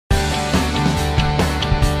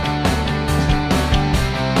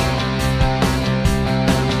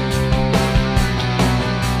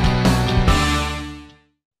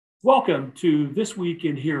Welcome to This Week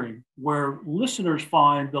in Hearing, where listeners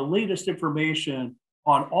find the latest information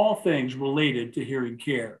on all things related to hearing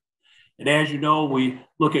care. And as you know, we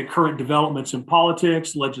look at current developments in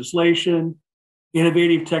politics, legislation,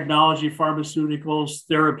 innovative technology, pharmaceuticals,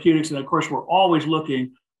 therapeutics, and of course, we're always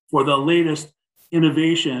looking for the latest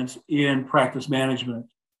innovations in practice management.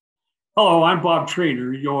 Hello, I'm Bob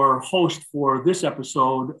Trainer, your host for this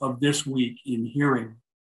episode of This Week in Hearing.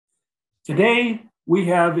 Today, we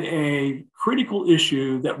have a critical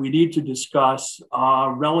issue that we need to discuss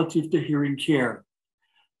relative to hearing care.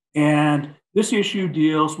 And this issue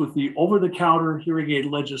deals with the over-the-counter hearing aid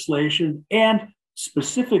legislation and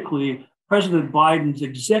specifically President Biden's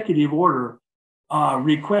executive order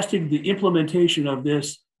requesting the implementation of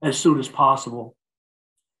this as soon as possible.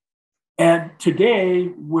 And today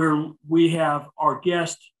we have our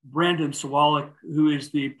guest, Brandon Sawalek, who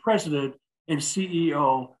is the president and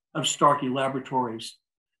CEO of Starkey Laboratories.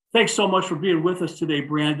 Thanks so much for being with us today,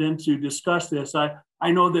 Brandon, to discuss this.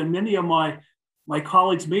 I know that many of my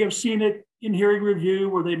colleagues may have seen it in Hearing Review,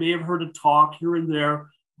 or they may have heard it talk here and there,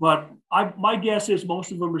 but my guess is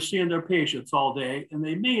most of them are seeing their patients all day, and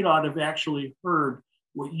they may not have actually heard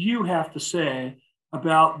what you have to say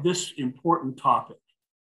about this important topic.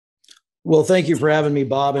 Well, thank you for having me,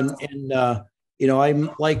 Bob. And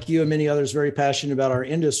I'm like you and many others, very passionate about our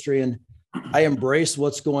industry, and I embrace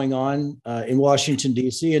what's going on in Washington,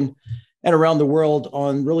 D.C. and around the world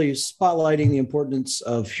on really spotlighting the importance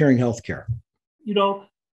of hearing healthcare. You know,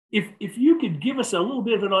 if you could give us a little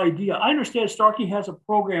bit of an idea, I understand Starkey has a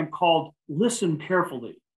program called Listen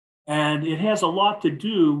Carefully, and it has a lot to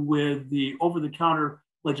do with the over-the-counter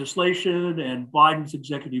legislation and Biden's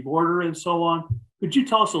executive order and so on. Could you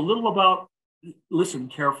tell us a little about Listen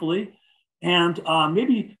Carefully? And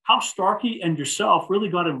maybe how Starkey and yourself really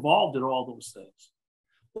got involved in all those things?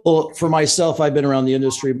 Well, for myself, I've been around the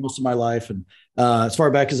industry most of my life, and as far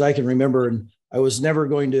back as I can remember, and I was never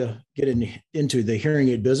going to get into the hearing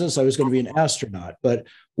aid business. I was going to be an astronaut, but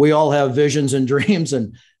we all have visions and dreams,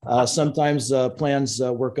 and sometimes plans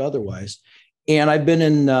work otherwise. And I've been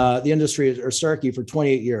in the industry at Starkey for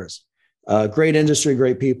 28 years. Great industry,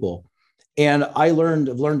 great people. And I've learned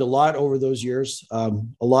a lot over those years, a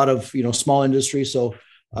lot of, small industry. So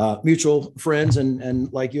mutual friends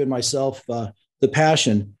and like you and myself, the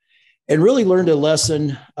passion, and really learned a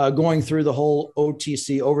lesson going through the whole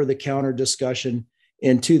OTC over the counter discussion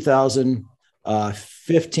in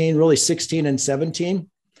 2015, really 16 and 17,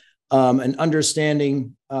 and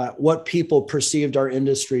understanding what people perceived our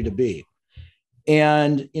industry to be.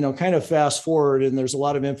 And, kind of fast forward, and there's a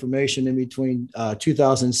lot of information in between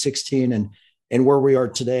 2016 and where we are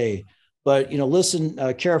today. But, Listen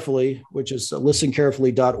Carefully, which is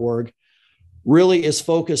listencarefully.org, really is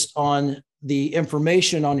focused on the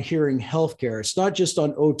information on hearing healthcare. It's not just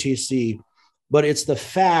on OTC, but it's the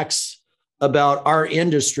facts about our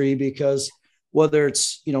industry, because whether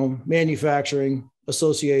it's, manufacturing,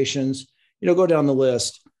 associations, go down the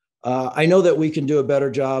list. I know that we can do a better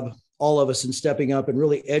job, all of us, in stepping up and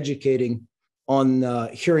really educating on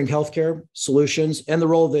hearing healthcare solutions and the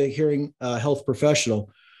role of the hearing health professional,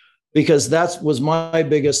 because that was my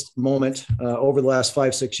biggest moment over the last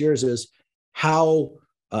 5-6 years, is how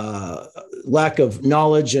lack of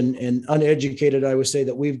knowledge and uneducated, I would say,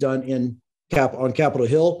 that we've done on Capitol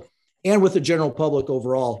Hill and with the general public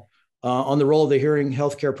overall on the role of the hearing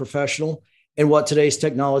healthcare professional and what today's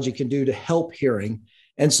technology can do to help hearing.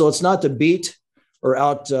 And so it's not to beat or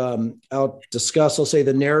out discuss, I'll say,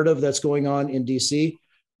 the narrative that's going on in DC.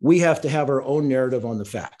 We have to have our own narrative on the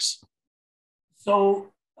facts.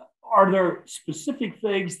 So are there specific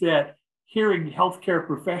things that hearing healthcare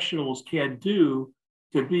professionals can do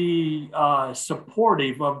to be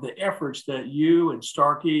supportive of the efforts that you and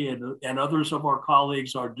Starkey and others of our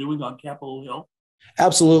colleagues are doing on Capitol Hill?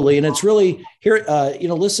 Absolutely. And it's really here,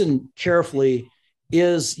 Listen Carefully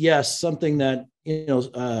is, yes, something that,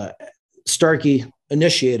 Starkey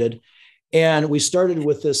initiated. And we started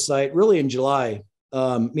with this site really in July,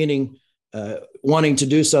 meaning wanting to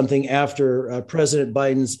do something after President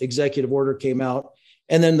Biden's executive order came out.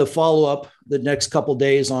 And then the follow-up the next couple of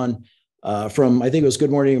days on from, I think it was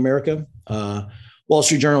Good Morning America, Wall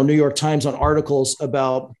Street Journal, New York Times, on articles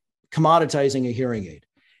about commoditizing a hearing aid.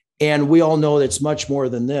 And we all know that it's much more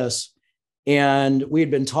than this. And we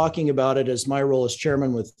had been talking about it as my role as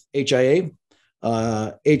chairman with HIA,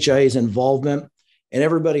 HIA's involvement, and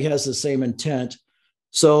everybody has the same intent.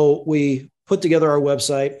 So we put together our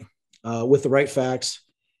website with the right facts,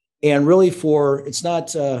 and really it's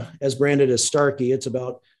not as branded as Starkey. It's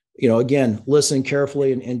about, again, listening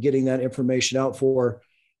carefully and getting that information out for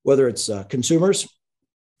whether it's consumers,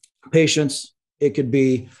 patients, it could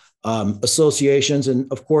be associations,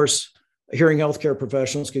 and of course, hearing healthcare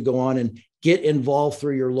professionals could go on and get involved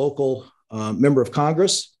through your local member of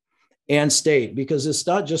Congress and state, because it's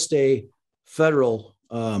not just a federal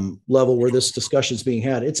level where this discussion is being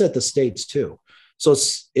had, it's at the states too. So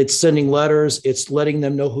it's sending letters, it's letting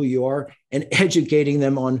them know who you are and educating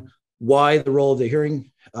them on why the role of the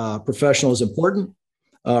hearing professional is important,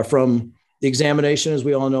 from the examination, as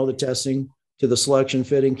we all know, the testing, to the selection,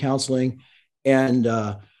 fitting, counseling, and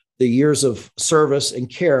the years of service and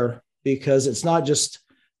care, because it's not just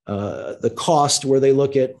the cost where they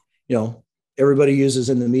look at, everybody uses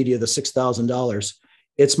in the media the $6,000.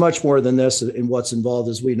 It's much more than this in what's involved,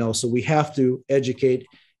 as we know. So we have to educate,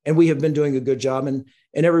 and we have been doing a good job, and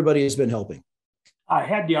everybody has been helping. I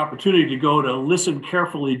had the opportunity to go to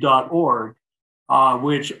listencarefully.org,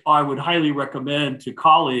 which I would highly recommend to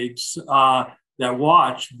colleagues that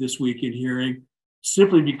watch This Week in Hearing,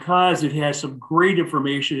 simply because it has some great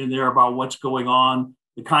information in there about what's going on,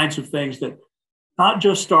 the kinds of things that not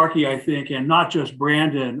just Starkey, I think, and not just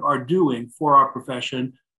Brandon are doing for our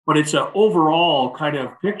profession, but it's an overall kind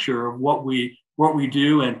of picture of what we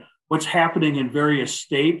do and what's happening in various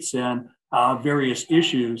states and various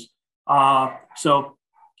issues. So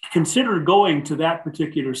consider going to that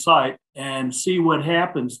particular site and see what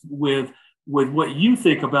happens with what you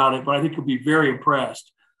think about it, but I think you'll be very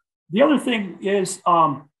impressed. The other thing is,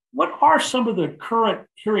 what are some of the current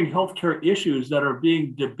hearing healthcare issues that are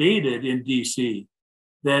being debated in DC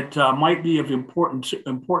that might be of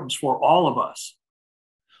importance for all of us?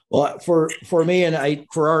 Well, for me and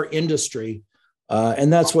for our industry,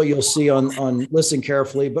 and that's what you'll see on Listen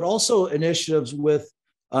Carefully, but also initiatives with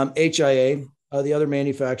HIA, the other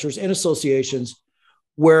manufacturers and associations,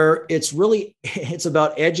 where it's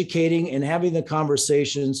about educating and having the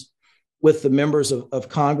conversations with the members of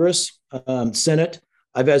Congress, Senate.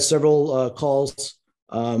 I've had several calls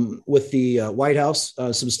with the White House,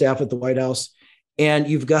 some staff at the White House, and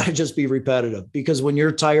you've got to just be repetitive, because when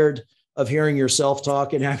you're tired of hearing yourself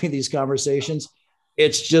talk and having these conversations,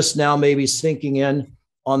 it's just now maybe sinking in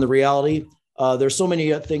on the reality. There's so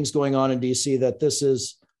many things going on in DC that this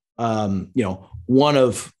is, one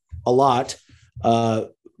of a lot,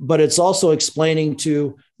 but it's also explaining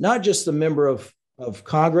to not just the member of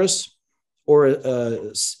Congress or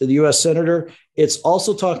the U.S. Senator, it's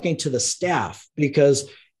also talking to the staff, because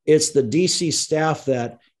it's the DC staff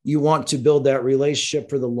that you want to build that relationship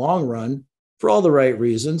for the long run for all the right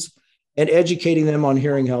reasons, and educating them on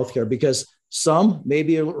hearing healthcare, because some may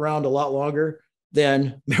be around a lot longer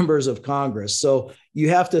than members of Congress. So you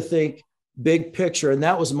have to think big picture. And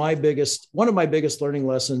that was one of my biggest learning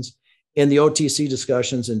lessons in the OTC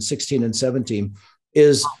discussions in 16 and 17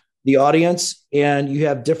 is the audience. And you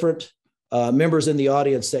have different members in the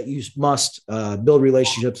audience that you must build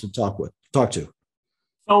relationships and talk to.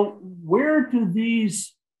 So where do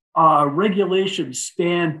these regulations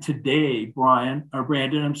stand today, Brandon?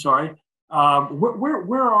 I'm sorry.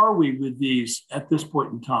 Where are we with these at this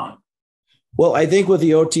point in time? Well, I think with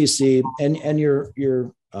the OTC and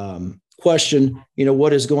your question,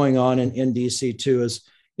 what is going on in DC too is,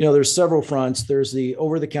 there's several fronts. There's the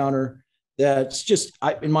over-the-counter that's just,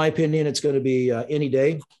 in my opinion, it's going to be any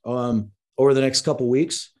day over the next couple of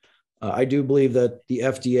weeks. I do believe that the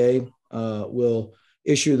FDA will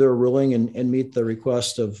issue their ruling and meet the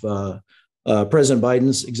request of President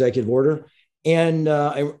Biden's executive order. And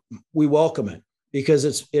we welcome it,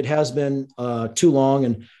 because it has been too long,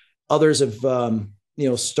 and others have,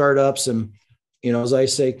 startups and, as I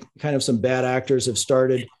say, kind of some bad actors have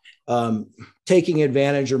started taking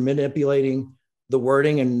advantage or manipulating the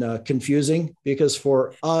wording and confusing. Because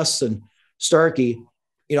for us and Starkey,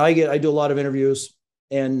 I do a lot of interviews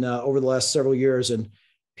and over the last several years, and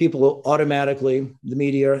people automatically, the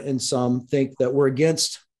media and some, think that we're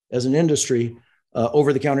against, as an industry,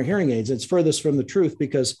 over-the-counter hearing aids. It's furthest from the truth,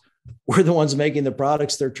 because we're the ones making the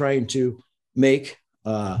products they're trying to make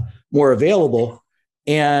more available.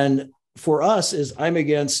 And for us, I'm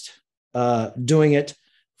against doing it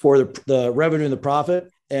for the revenue and the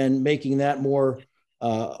profit, and making that more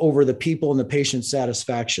over the people and the patient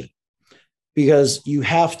satisfaction, because you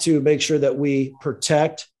have to make sure that we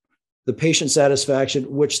protect the patient satisfaction,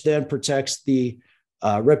 which then protects the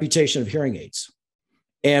reputation of hearing aids.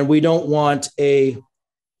 And we don't want a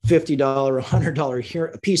 $50 or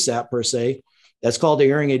 $100 PSAP per se, that's called a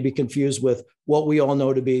hearing aid, be confused with what we all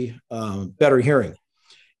know to be better hearing.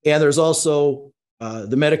 And there's also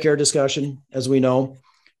the Medicare discussion, as we know,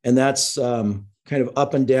 and that's kind of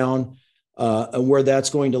up and down and where that's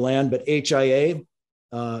going to land. But HIA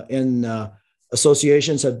and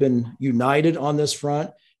associations have been united on this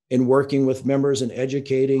front in working with members and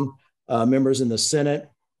educating members in the Senate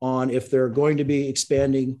on if they're going to be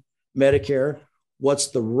expanding Medicare, what's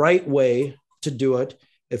the right way to do it.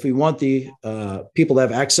 If we want the people to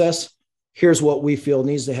have access, here's what we feel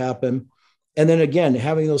needs to happen. And then again,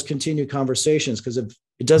 having those continued conversations, because if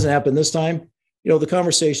it doesn't happen this time, the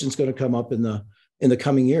conversation is going to come up in the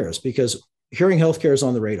coming years, because hearing healthcare is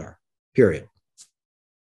on the radar, period.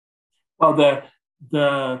 Well,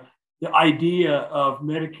 the idea of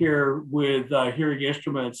Medicare with hearing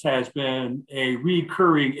instruments has been a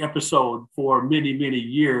recurring episode for many, many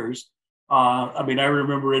years. I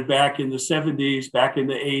remember it back in the 70s, back in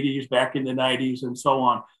the 80s, back in the 90s, and so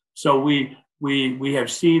on. So we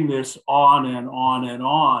have seen this on and on and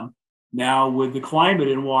on. Now, with the climate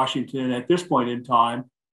in Washington at this point in time,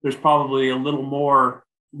 there's probably a little more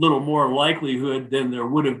likelihood than there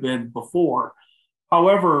would have been before.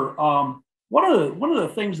 However, one of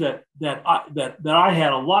the things that I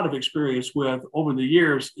had a lot of experience with over the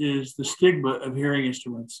years is the stigma of hearing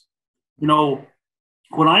instruments.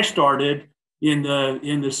 When I started in the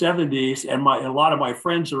 70s, and a lot of my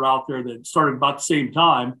friends are out there that started about the same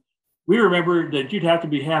time, we remember that you'd have to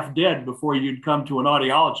be half dead before you'd come to an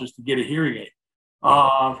audiologist to get a hearing aid.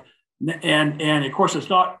 And of course, it's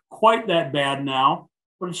not quite that bad now,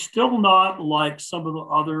 but it's still not like some of the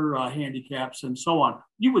other handicaps and so on.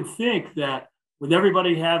 You would think that with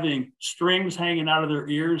everybody having strings hanging out of their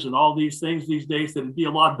ears and all these things these days, that it'd be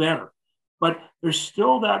a lot better. But there's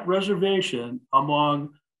still that reservation among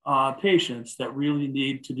patients that really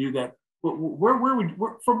need to do that.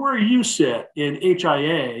 From where you sit in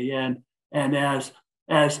HIA and as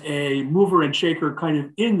a mover and shaker kind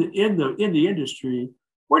of in the industry,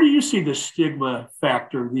 where do you see the stigma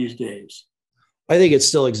factor these days? I think it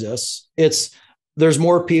still exists. There's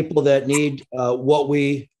more people that need what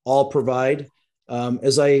we all provide.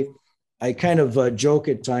 As I kind of joke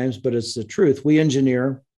at times, but it's the truth. We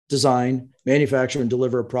engineer, design, manufacture, and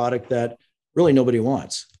deliver a product that really nobody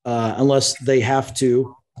wants, unless they have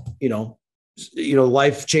to,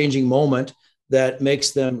 life-changing moment that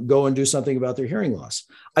makes them go and do something about their hearing loss.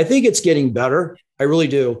 I think it's getting better. I really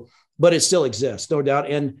do, but it still exists, no doubt.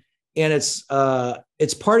 And it's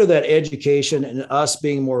part of that education and us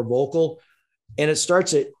being more vocal. And it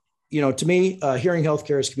starts at, to me, hearing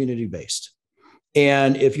healthcare is community-based.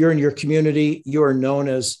 And if you're in your community, you are known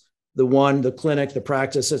as the clinic, the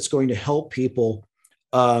practice that's going to help people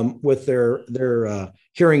with their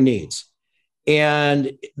hearing needs.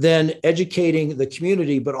 And then educating the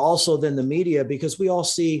community, but also then the media, because we all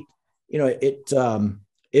see, it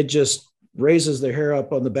just raises the hair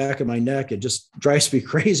up on the back of my neck. It just drives me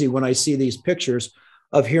crazy when I see these pictures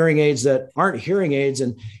of hearing aids that aren't hearing aids.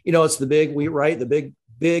 And, it's the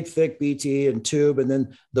big, thick BT and tube, and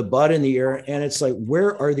then the bud in the ear. And it's like,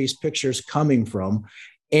 where are these pictures coming from?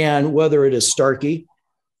 And whether it is Starkey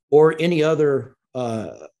or any other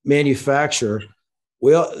manufacturer,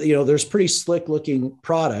 well, there's pretty slick looking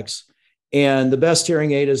products. And the best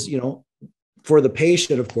hearing aid is, for the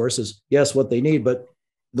patient, of course, is yes, what they need, but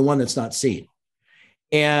the one that's not seen.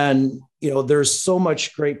 And, there's so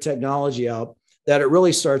much great technology out that it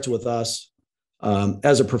really starts with us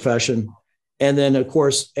as a profession. And then, of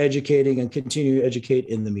course, educating and continue to educate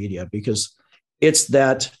in the media, because it's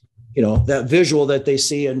that, that visual that they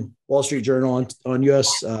see in Wall Street Journal, on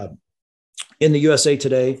US, in the USA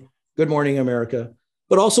Today, Good Morning America,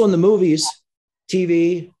 but also in the movies,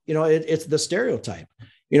 TV, it's the stereotype.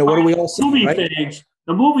 What do we all see?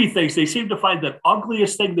 The movie things, they seem to find the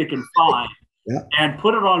ugliest thing they can find and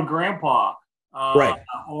put it on grandpa,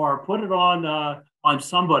 or put it on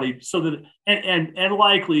somebody, so that, and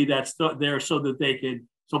likely that's there so that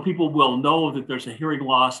so people will know that there's a hearing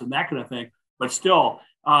loss and that kind of thing. But still,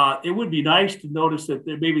 it would be nice to notice that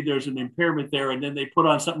maybe there's an impairment there, and then they put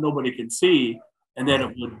on something nobody can see, and then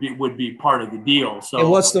it would be part of the deal. So, and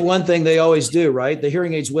what's the one thing they always do, right? The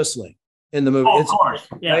hearing aid's whistling in the movie. Oh, of course,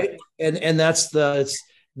 yeah. Right? And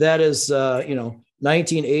that is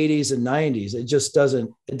 1980s and 90s. It just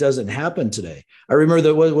doesn't happen today. I remember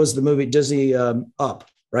that was the movie Disney Up,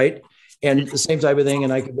 right? And the same type of thing.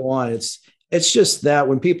 And I could go on. It's just that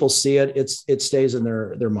when people see it, it stays in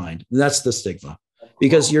their mind. And that's the stigma,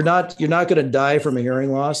 because you're not going to die from a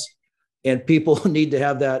hearing loss, and people need to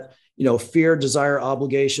have that, fear, desire,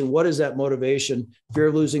 obligation. What is that motivation? Fear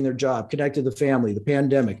of losing their job, connected to the family, the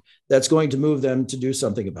pandemic, that's going to move them to do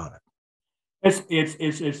something about it.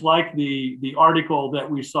 It's like the article that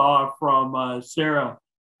we saw from Sarah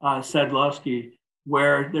Sadlowski,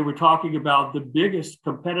 where they were talking about the biggest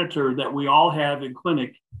competitor that we all have in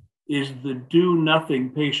clinic is the do nothing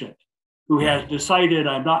patient who has decided,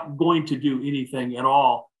 I'm not going to do anything at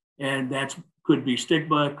all. And that could be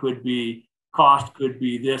stigma, could be cost could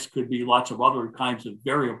be this, could be lots of other kinds of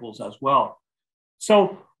variables as well.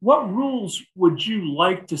 So what rules would you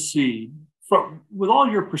like to see with all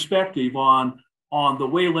your perspective on the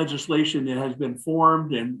way legislation that has been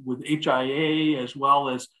formed and with HIA as well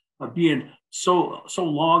as being so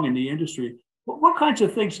long in the industry? What kinds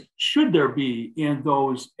of things should there be in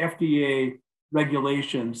those FDA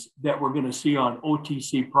regulations that we're going to see on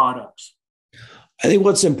OTC products? I think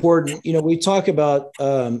what's important, we talk about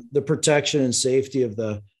the protection and safety of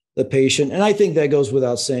the patient. And I think that goes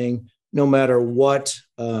without saying, no matter what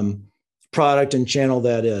product and channel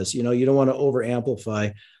that is. You don't want to over amplify,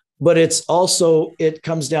 but it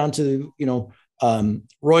comes down to, Dr.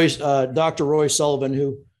 Roy Sullivan,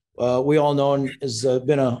 who we all know has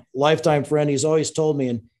been a lifetime friend. He's always told me,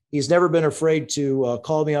 and he's never been afraid to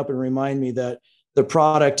call me up and remind me that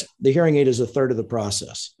the hearing aid is a third of the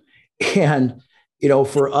process. And,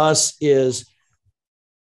 for us is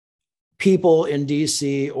people in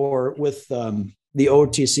DC or with the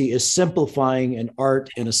OTC is simplifying an art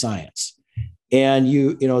and a science. And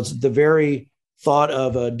it's the very thought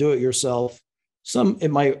of a do-it-yourself.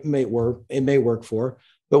 It may work for,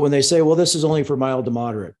 but when they say, well, this is only for mild to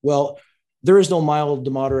moderate, well, there is no mild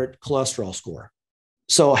to moderate cholesterol score.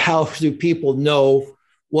 So how do people know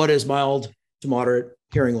what is mild to moderate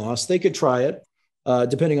hearing loss? They could try it,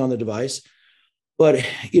 depending on the device, but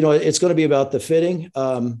it's going to be about the fitting.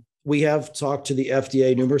 We have talked to the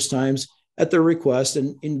FDA numerous times at their request,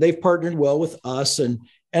 and they've partnered well with us and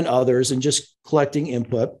others and just collecting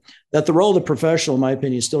input, that the role of the professional, in my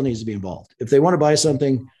opinion, still needs to be involved. If they want to buy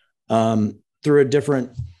something through a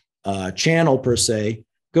different channel per se,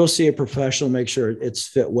 go see a professional, make sure it's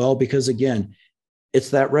fit well, because again,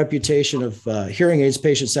 it's that reputation of hearing aids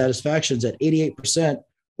patient satisfaction's at 88%,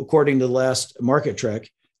 according to the last Market Trek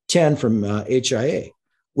 10 from HIA.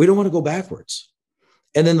 We don't want to go backwards.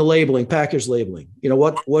 And then the labeling, package labeling,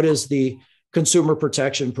 what is the consumer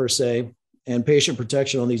protection per se and patient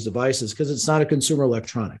protection on these devices? Because it's not a consumer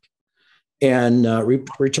electronic. And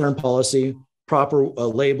return policy, proper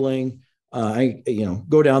labeling,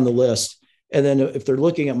 go down the list. And then if they're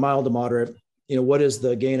looking at mild to moderate, what is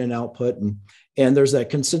the gain and output? And there's that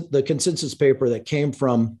the consensus paper that came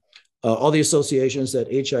from all the associations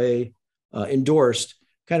that HIA endorsed,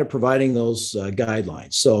 kind of providing those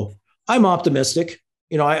guidelines. So I'm optimistic.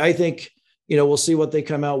 I think, we'll see what they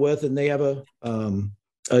come out with, and they have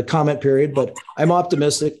a comment period, but I'm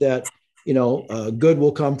optimistic that, good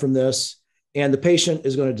will come from this, and the patient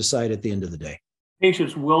is going to decide at the end of the day.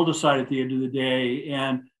 Patients will decide at the end of the day,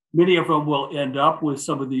 and many of them will end up with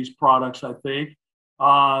some of these products, I think.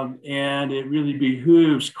 And it really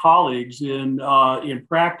behooves colleagues in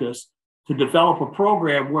practice to develop a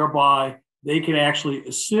program whereby they can actually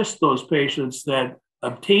assist those patients that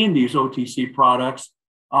obtain these OTC products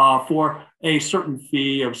for a certain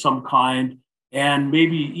fee of some kind. And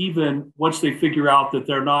maybe even once they figure out that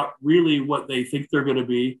they're not really what they think they're going to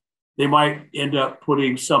be, they might end up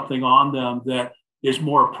putting something on them that is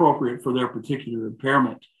more appropriate for their particular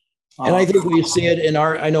impairment. And I think we see it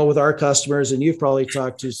I know with our customers, and you've probably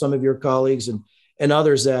talked to some of your colleagues and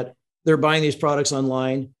others, that they're buying these products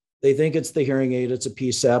online. They think it's the hearing aid, it's a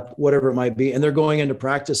PSAP, whatever it might be. And they're going into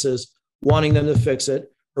practices wanting them to fix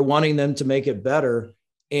it or wanting them to make it better.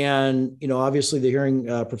 And, obviously the hearing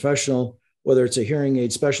professional, whether it's a hearing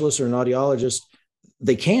aid specialist or an audiologist,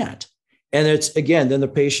 they can't. And it's, again, then the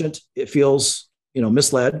patient, it feels,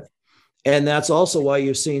 misled. And that's also why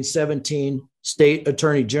you've seen 17 state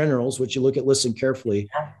attorney generals, which you listen carefully.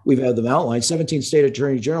 We've had them outlined, 17 state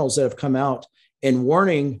attorney generals that have come out and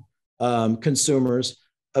warning consumers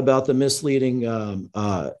about the misleading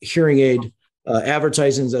hearing aid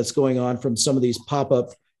advertising that's going on from some of these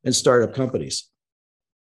pop-up and startup companies.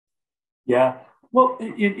 Yeah. Well,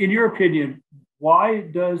 in your opinion, why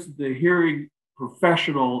does the hearing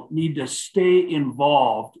professional need to stay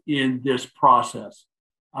involved in this process?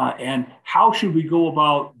 And how should we go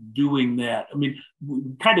about doing that? I mean, we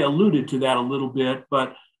kind of alluded to that a little bit,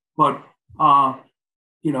 but why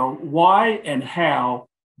and how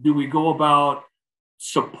do we go about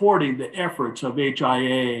supporting the efforts of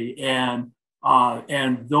HIA and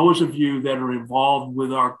those of you that are involved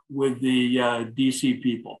with the DC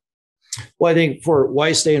people? Well, I think for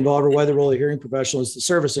why stay involved, or why the role of hearing professional is the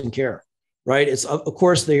service and care, right? It's of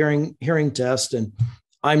course the hearing test, and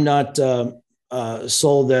I'm not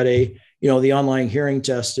sold that the online hearing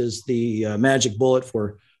test is the magic bullet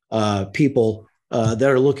for people that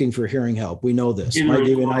are looking for hearing help. We know this.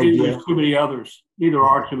 Neither are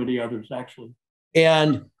too many others, actually.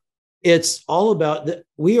 And it's all about that.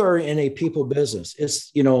 We are in a people business.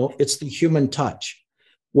 It's the human touch.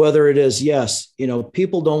 Whether it is, yes,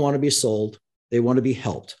 people don't want to be sold. They want to be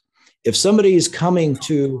helped. If somebody is coming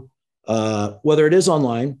to, whether it is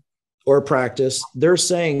online or practice, they're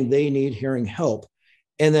saying they need hearing help.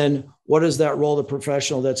 And then what is that role of the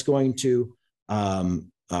professional that's going to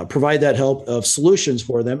provide that help of solutions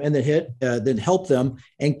for them, and then help them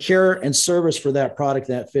and care and service for that product,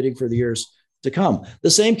 that fitting for the years to come. The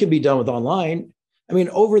same can be done with online. I mean,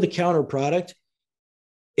 over-the-counter product,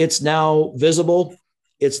 it's now visible.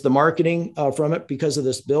 It's the marketing from it because of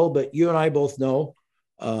this bill. But you and I both know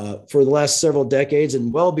for the last several decades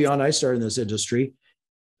and well beyond I started in this industry,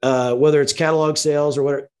 whether it's catalog sales or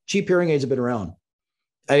whatever, cheap hearing aids have been around.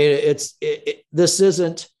 I mean, this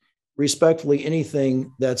isn't respectfully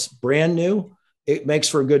anything that's brand new. It makes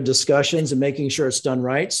for good discussions and making sure it's done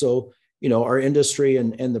right. So, you know, our industry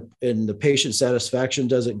and the patient satisfaction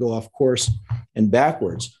doesn't go off course and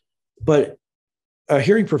backwards. But a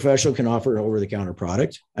hearing professional can offer an over-the-counter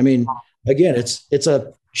product. I mean, again, it's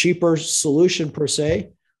a cheaper solution per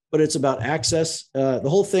se, but it's about access. The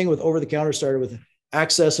whole thing with over-the-counter started with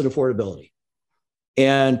access and affordability.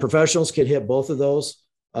 And professionals can hit both of those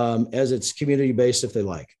as it's community-based if they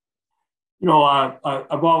like. You know,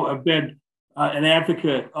 I've been an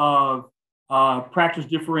advocate of practice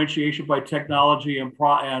differentiation by technology and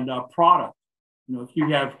product. You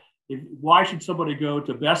know, why should somebody go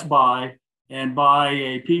to Best Buy and buy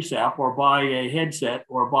a PSAP or buy a headset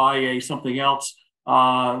or buy something else?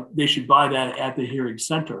 They should buy that at the hearing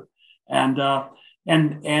center. And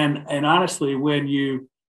honestly, when you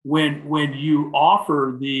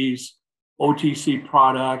offer these OTC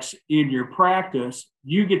products in your practice,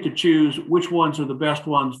 you get to choose which ones are the best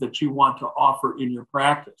ones that you want to offer in your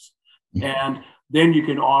practice. And then you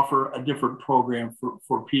can offer a different program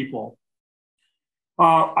for people.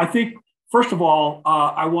 I think, first of all,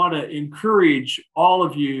 I want to encourage all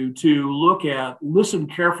of you to look at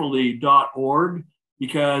listencarefully.org,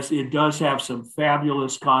 because it does have some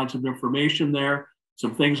fabulous kinds of information there,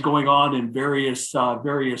 some things going on in various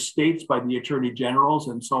states by the attorney generals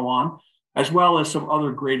and so on, as well as some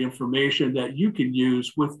other great information that you can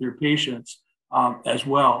use with your patients as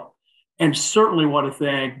well. And certainly want to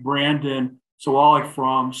thank Brandon Sawalik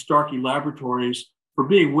from Starkey Laboratories for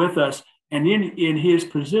being with us. And in his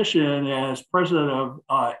position as president of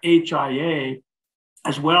HIA,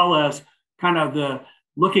 as well as kind of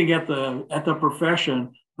looking at the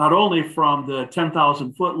profession, not only from the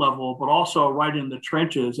 10,000 foot level, but also right in the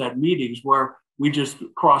trenches at meetings where we just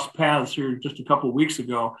crossed paths here just a couple of weeks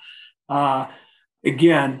ago.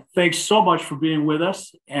 Again, thanks so much for being with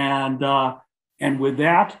us. And with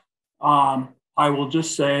that, I will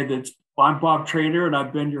just say that I'm Bob Trainer, and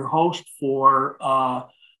I've been your host for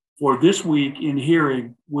This Week in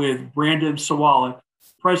Hearing with Brandon Sawalik,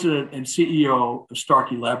 President and CEO of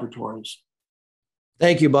Starkey Laboratories.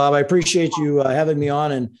 Thank you, Bob. I appreciate you having me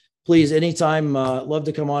on. And please, anytime, love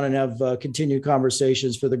to come on and have continued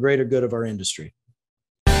conversations for the greater good of our industry.